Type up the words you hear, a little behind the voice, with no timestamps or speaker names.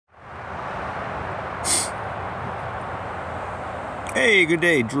Hey, good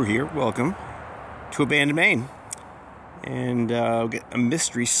day, Drew here. Welcome to Abandoned Maine. And we'll get a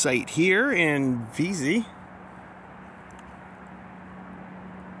mystery site here in Veazie.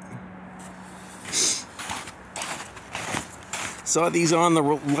 Saw these on the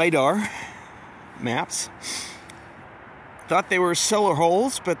LIDAR maps. Thought they were cellar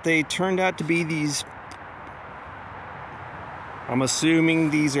holes, but they turned out to be these. I'm assuming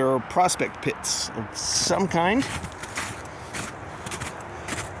these are prospect pits of some kind.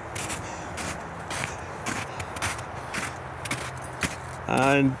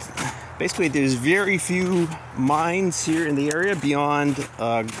 And basically, there's very few mines here in the area beyond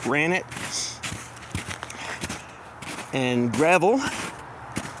granite and gravel.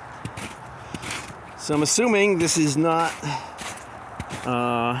 So I'm assuming this is not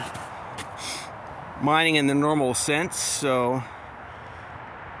mining in the normal sense. So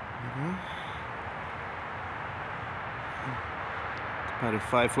about a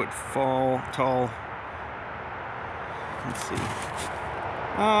 5-foot tall. Let's see.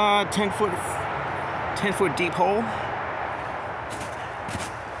 10 foot deep hole.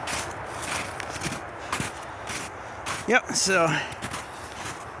 Yep, so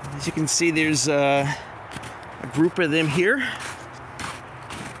as you can see, there's a group of them here.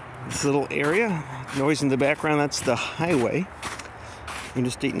 This little area. Noise in the background, that's the highway.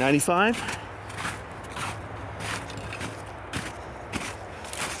 Interstate 95.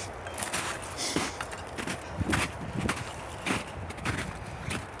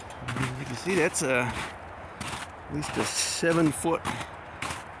 See, that's at least a 7-foot.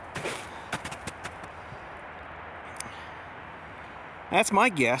 That's my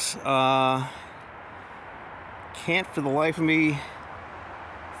guess. Can't for the life of me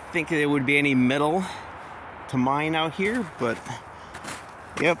think there would be any metal to mine out here, but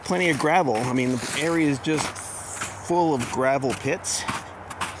you have plenty of gravel. I mean, the area is just full of gravel pits.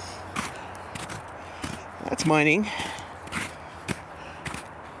 That's mining.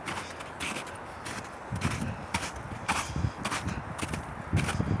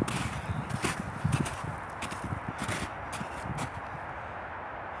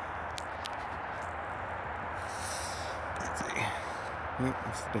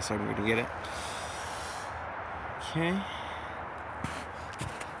 That's the best I'm going to get it. Okay.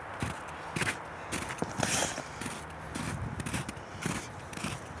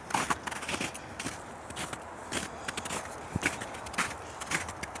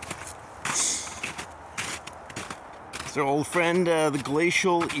 It's our old friend, the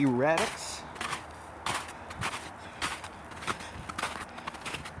glacial erratics.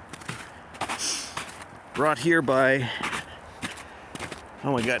 Brought here by,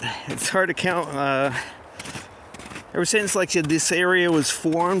 oh my god, it's hard to count. Ever since, like I said, this area was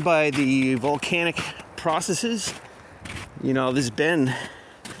formed by the volcanic processes, you know, there's been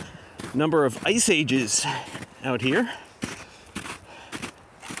a number of ice ages out here.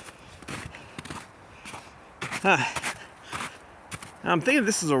 I'm thinking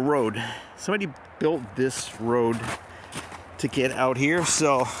this is a road. Somebody built this road to get out here,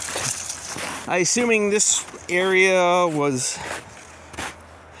 so I'm assuming this area was,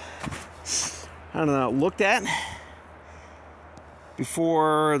 I don't know, looked at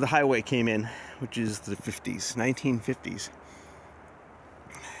before the highway came in, which is the 50s, 1950s.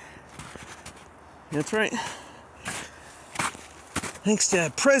 That's right. Thanks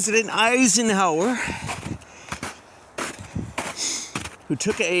to President Eisenhower, who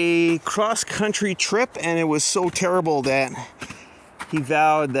took a cross-country trip, and it was so terrible that he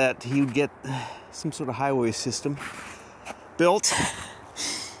vowed that he would get some sort of highway system built.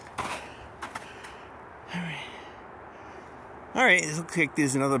 Alright, it looks like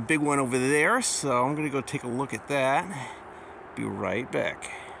there's another big one over there, so I'm going to go take a look at that. Be right back.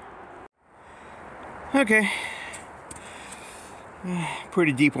 Okay.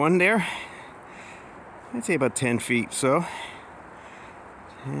 Pretty deep one there. I'd say about 10 feet, so.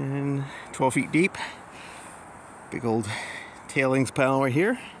 And 12 feet deep. Big old tailings pile right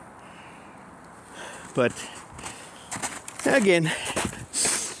here. But again,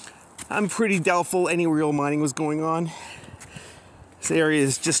 I'm pretty doubtful any real mining was going on. This area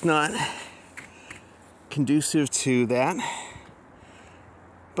is just not conducive to that.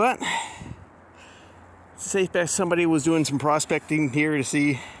 But it's a safe bet somebody was doing some prospecting here to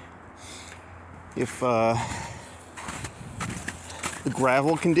see if the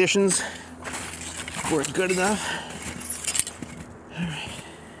gravel conditions weren't good enough.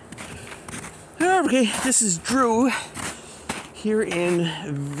 Alright. Okay, this is Drew here in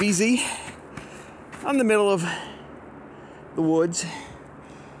Veazie. I'm in the middle of the woods.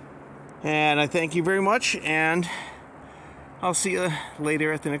 And I thank you very much, and I'll see you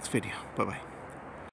later at the next video. Bye-bye.